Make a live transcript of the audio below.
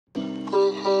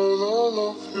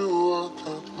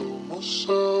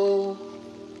myself.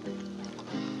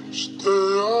 Stay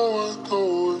awake, I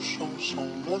wish I'm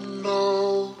someone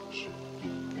else.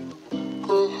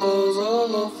 'Cause I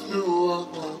love you, I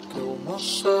can't kill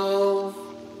myself.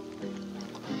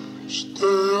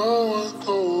 Stay awake,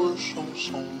 I wish I'm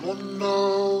someone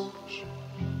else.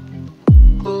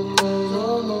 'Cause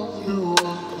I love you,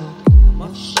 I can't kill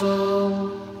myself.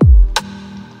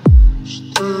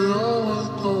 Stay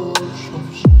awake, I wish I'm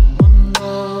someone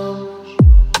else.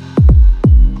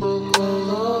 'Cause I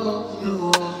love you,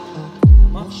 I can't kill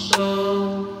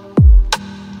myself.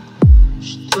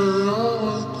 Stay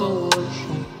awake, I wish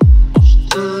I'm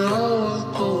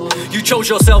You chose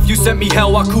yourself, you sent me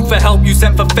hell, I called for help, you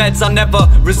sent for feds. I never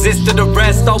resisted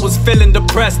arrest, I was feeling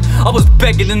depressed. I was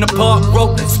begging in the park,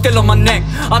 rope still on my neck.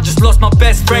 I just lost my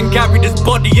best friend, carried his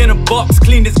body in a box,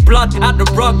 cleaned his blood out the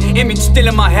rug, image still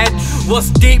in my head. What's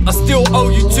deep, I still owe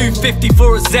you $250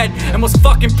 for a Z. And what's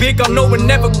fucking big, I know we're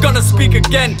never gonna speak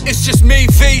again. It's just me,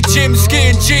 V, Jim, Ski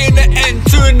and G in the N,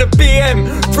 2 in the BM,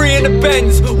 3 in the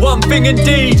Benz. One thing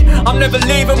indeed, I'm never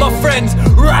leaving my friends.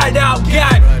 Ride out,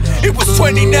 gang. It was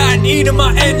 2019 and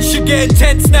my end should get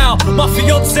intense now. My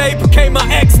fiance became my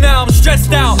ex now, I'm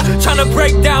stressed out. Trying to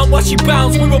break down why she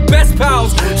bounced, we were best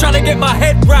pals. Trying to get my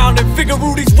head round and figure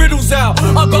all these riddles out.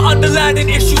 I got underlying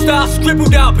issues that I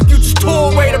scribbled out, but you just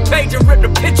tore away the page and ripped the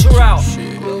picture out.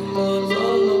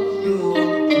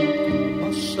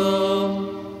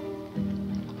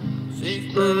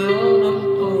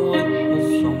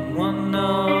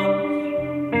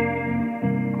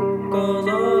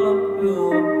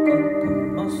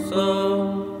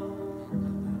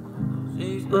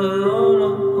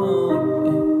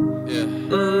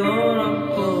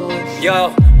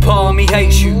 Yo, part of me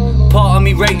hates you, part of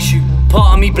me rates you,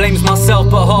 part of me blames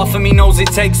myself, but half of me knows it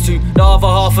takes two. The other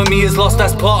half of me is lost,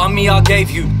 that's part of me I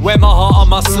gave you. Wear my heart on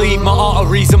my sleeve, my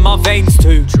arteries and my veins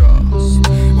too.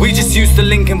 We just used to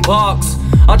Linkin Parks.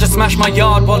 I just smash my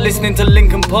yard while listening to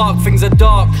Linkin Park. Things are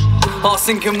dark, heart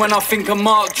sinking when I think of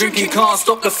Mark. Drinking, can't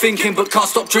stop the thinking, but can't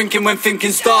stop drinking when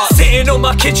thinking starts. Sitting on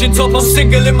my kitchen top, I'm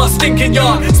single in my stinking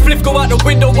yard. Spliff go out the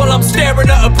window while I'm staring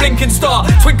at a blinking star.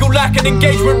 Twinkle like an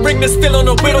engagement ring that's still on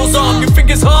a widow's arm. You think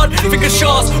it's hard? Think of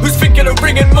Shars, who's thinking of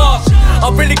ringing Mark? I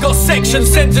really got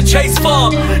sections sent to Chase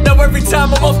Farm. Now every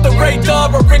time I'm off the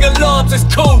radar, I ring alarms, it's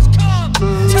cool.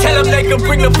 Tell them they can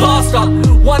bring the past up.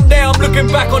 One day I'm looking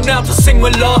back on now to sing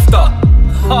with laughter.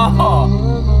 Ha ha.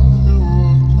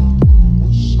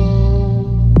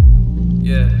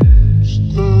 Yeah.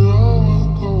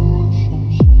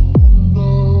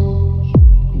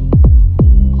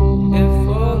 If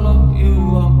I love you,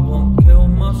 I won't kill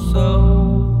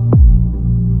myself.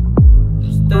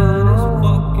 Just that is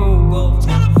fuck you, go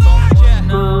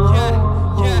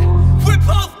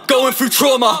going through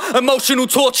trauma, emotional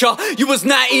torture. You was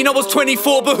 19, I was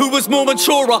 24, but who was more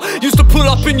mature? Used to pull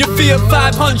up in your Fiat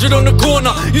 500 on the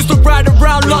corner. Used to ride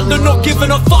around London, not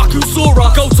giving a fuck who saw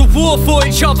us. Go to war for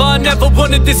each other, I never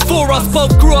wanted this for us.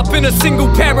 Both grew up in a single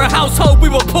parent household, we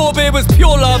were poor but it was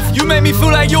pure love. You made me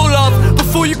feel like your love.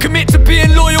 Before you commit to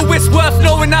being loyal, it's worth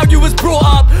knowing how you was brought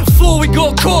up. Before we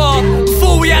got caught up,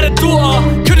 before we had a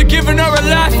daughter. Could've given her a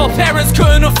life, our parents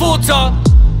couldn't afford her.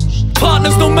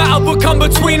 Partners, no matter what come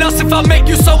between us. If I make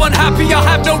you so unhappy, I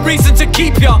have no reason to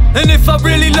keep ya. And if I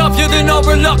really love you, then I'll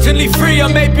reluctantly free. I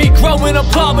may be growing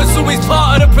apart, but it's always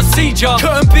part of the procedure.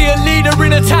 Couldn't be a leader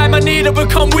in a time I need to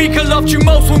become weaker. Loved you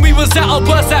most when we was at our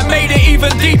worst, that made it even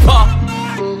deeper.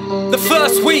 The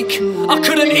first week, I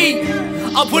couldn't eat,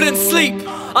 I wouldn't sleep.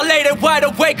 I lay there wide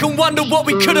awake and wonder what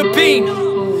we could have been.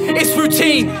 It's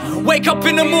routine. Wake up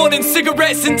in the morning,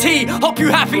 cigarettes and tea. Hope you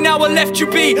happy now I left you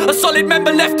be. A solid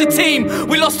member left the team.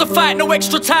 We lost the fight, no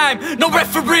extra time, no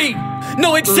referee.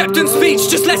 No acceptance speech,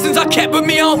 just lessons I kept with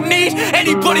me. I don't need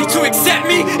anybody to accept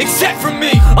me, except from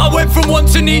me. I went from want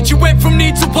to need, you went from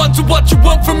need to want to what you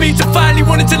want from me. To finally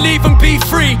wanting to leave and be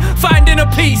free. Finding a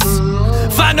peace,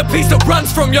 find a piece that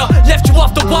runs from ya. Left you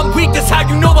after 1 week, that's how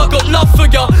you know I got love for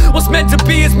ya. What's meant to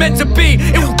be is meant to be,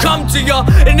 it will come to ya.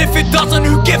 And if it doesn't,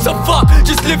 who gives a fuck?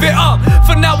 Just live it up.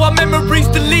 For now our memories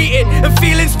deleted, and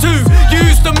feelings too. You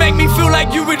used to make me feel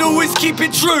like you would always keep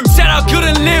it true. Said I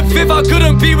couldn't live if I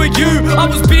couldn't be with you. I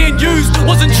was being used,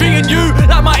 wasn't treating you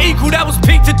like my equal, that was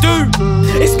peak to do.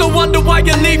 It's no wonder why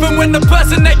you're leaving when the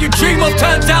person that you dream of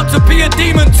turns out to be a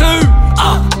demon too.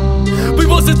 We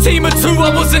was a team of two, I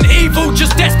wasn't evil,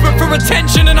 just desperate for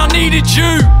attention and I needed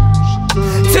you.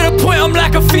 To the point I'm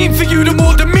like a fiend for you, the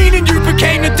more demeaning you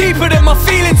became. getting the deeper that my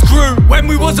feelings grew. When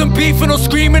we wasn't beefing or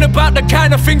screaming about the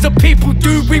kind of things that people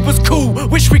do, we was cool,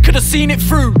 wish we could have seen it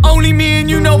through. Only me and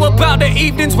you know about the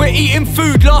evenings we're eating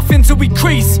food, laughing till we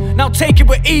crease. Now take it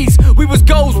with ease. We was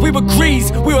goals, we were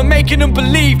grease, we were making them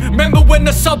believe. Remember when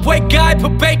the Subway guy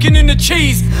put bacon in the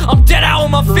cheese? I'm dead out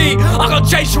on my feet, I got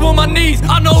Jason on my knees.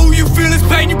 I know who you feel is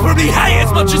pain, you probably hate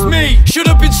as much as me.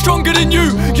 Should've been stronger than you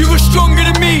were stronger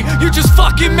than me. You just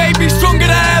fucking made me stronger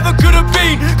than I ever could have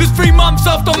been. Cause 3 months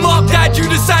after Mark died, you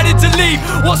decided to leave.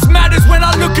 What's mad is when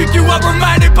I look at you, I'm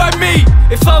reminded by me.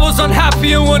 If I was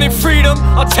unhappy and wanted freedom,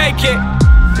 I'd take it.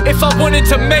 If I wanted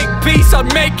to make peace,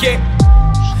 I'd make it.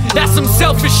 That's some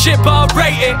selfish shit, but I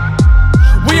rate it.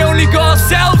 We only got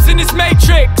ourselves in this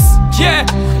matrix. Yeah,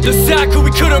 the cycle,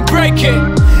 we couldn't break it.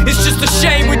 It's just a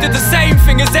shame we did the same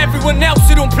thing as everyone else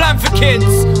who don't plan for kids.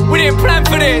 We didn't plan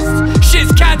for this,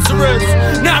 shit's cancerous.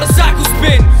 Now the cycle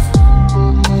spins.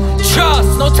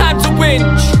 Trust, no time to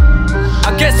whinge.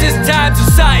 I guess this time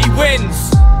society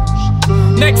wins.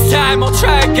 Next time I'll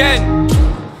try again.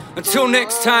 Until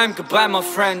next time, goodbye my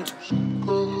friend.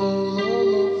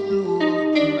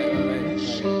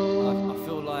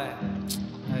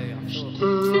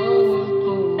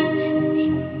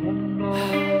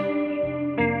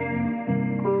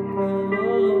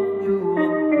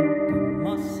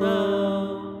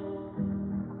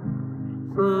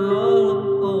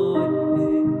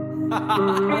 Ha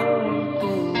ha ha.